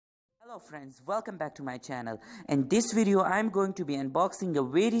Hello friends, welcome back to my channel. In this video I'm going to be unboxing a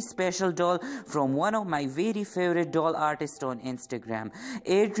very special doll from one of my very favorite doll artists on Instagram.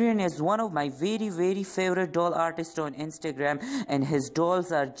 Adrian is one of my very favorite doll artists on Instagram, and his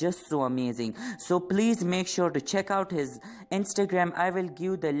dolls are just so amazing. So please make sure to check out his Instagram. I will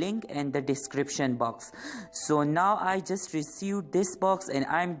give the link in the description box. So now I just received this box and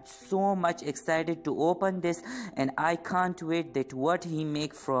I'm so much excited to open this, and I can't wait that what he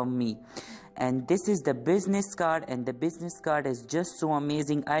make from me. And this is the business card, and the business card is just so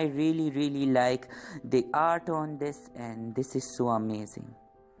amazing. I really like the art on this, and this is so amazing.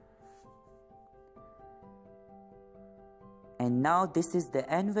 And now this is the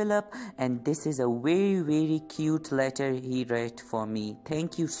envelope, and this is a very cute letter he wrote for me.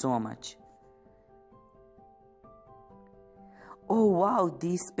 Thank you so much. Oh wow,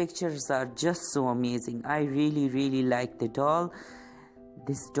 these pictures are just so amazing. I really like the doll.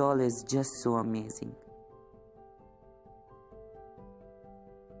 This doll is just so amazing.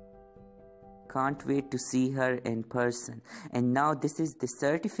 Can't wait to see her in person. And now this is the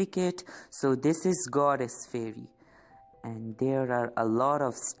certificate. So this is Goddess Fairy. And there are a lot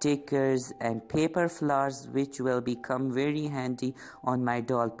of stickers and paper flowers which will become very handy on my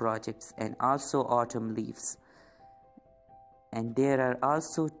doll projects, and also autumn leaves. And there are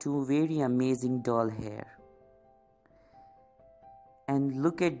also two very amazing doll hair. And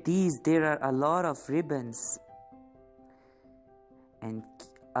look at these, there are a lot of ribbons and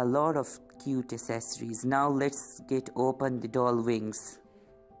a lot of cute accessories. Now let's get open the doll wings.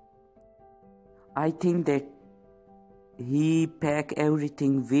 I think that he packed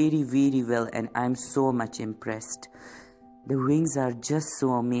everything very well, and I'm so much impressed. The wings are just so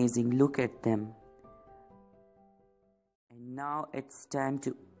amazing, look at them. And now it's time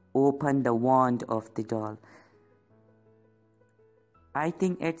to open the wand of the doll. I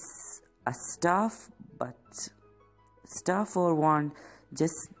think it's a staff, but staff or wand,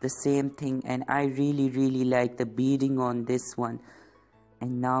 just the same thing, and I really like the beading on this one.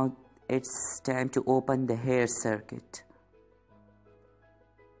 And now it's time to open the hair circuit.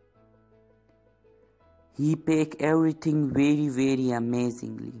 He packed everything very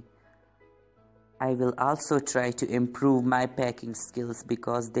amazingly. I will also try to improve my packing skills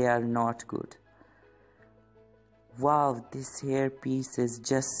because they are not good. Wow, this hair piece is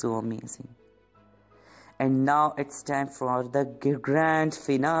just so amazing. And now it's time for the grand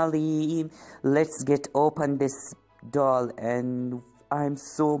finale. Let's get open this doll, and I'm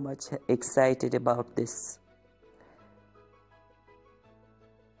so much excited about this.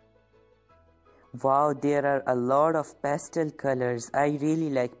 Wow, there are a lot of pastel colors. I really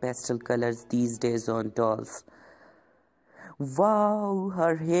like pastel colors these days on dolls. Wow,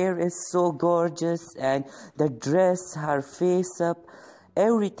 her hair is so gorgeous, and the dress, her face up,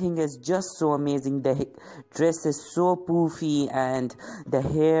 everything is just so amazing. The dress is so poofy, and the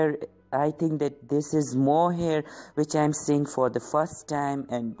hair, I think that this is mohair, which I'm seeing for the first time,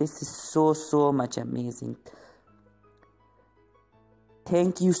 and this is so much amazing.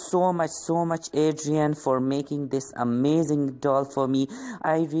 Thank you so much Adrian for making this amazing doll for me.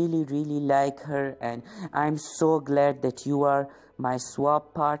 I really like her, and I'm so glad that you are my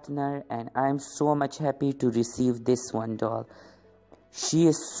swap partner, and I'm so much happy to receive this one doll. She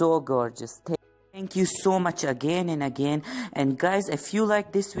is so gorgeous. Thank you so much again and again. And guys, if you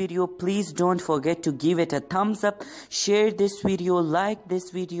like this video, please don't forget to give it a thumbs up, share this video, like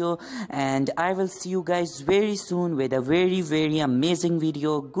this video, and I will see you guys very soon with a very amazing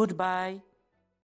video. Goodbye.